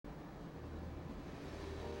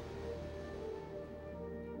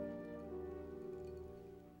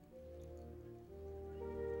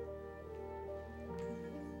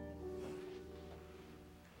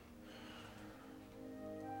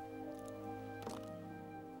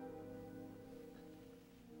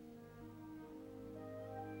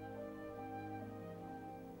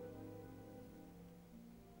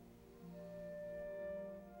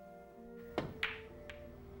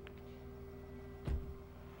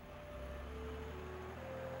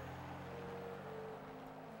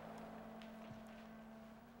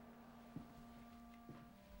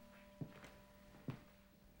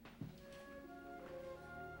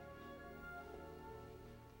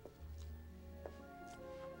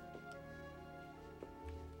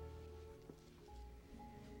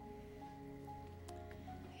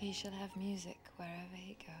He shall have music wherever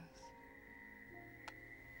he goes.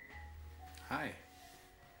 Hi.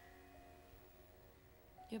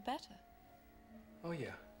 You're better. Oh,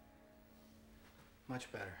 yeah.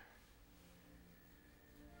 Much better.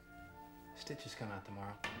 Stitches come out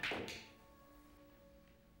tomorrow.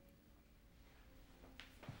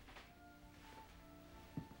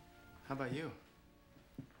 How about you?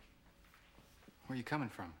 Where are you coming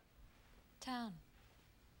from? Town.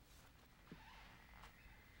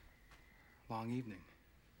 Long evening.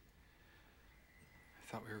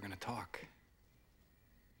 I thought we were gonna talk.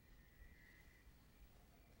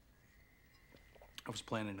 I was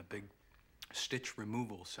planning a big stitch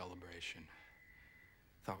removal celebration.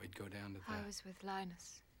 Thought we'd go down to the... I was with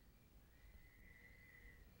Linus.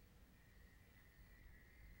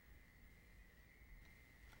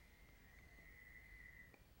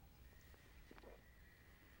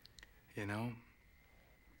 You know,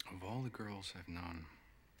 of all the girls I've known,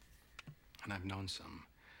 and I've known some,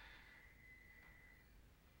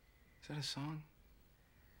 is that a song?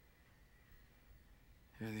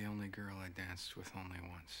 You're the only girl I danced with only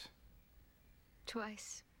once.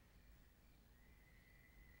 Twice.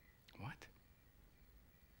 What?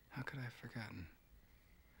 How could I have forgotten?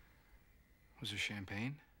 Was there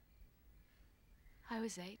champagne? I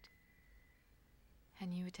was 8.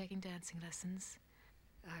 And you were taking dancing lessons.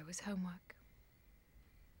 I was homework.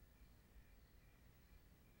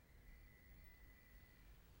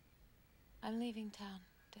 I'm leaving town,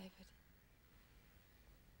 David.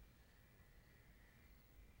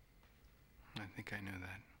 I think I knew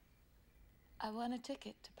that. I won a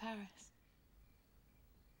ticket to Paris.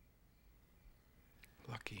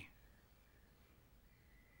 Lucky.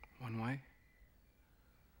 One way?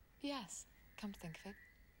 Yes, come to think of it.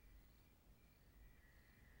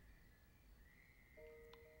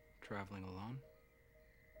 Traveling alone?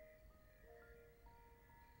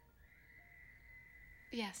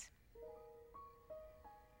 Yes.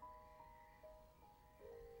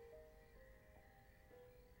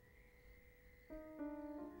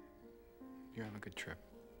 You have a good trip.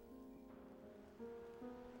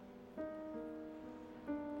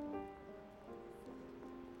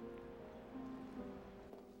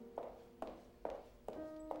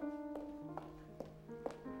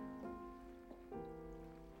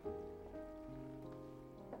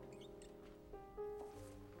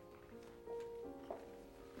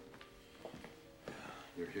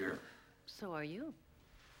 You're here. So are you.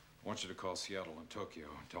 I want you to call Seattle and Tokyo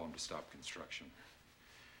and tell them to stop construction.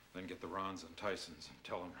 Then get the Rons and Tysons and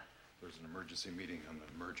tell them there's an emergency meeting on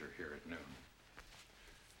the merger here at noon.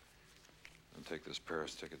 And take this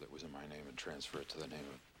Paris ticket that was in my name and transfer it to the name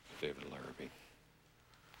of David Larrabee.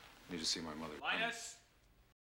 I need to see my mother. Linus!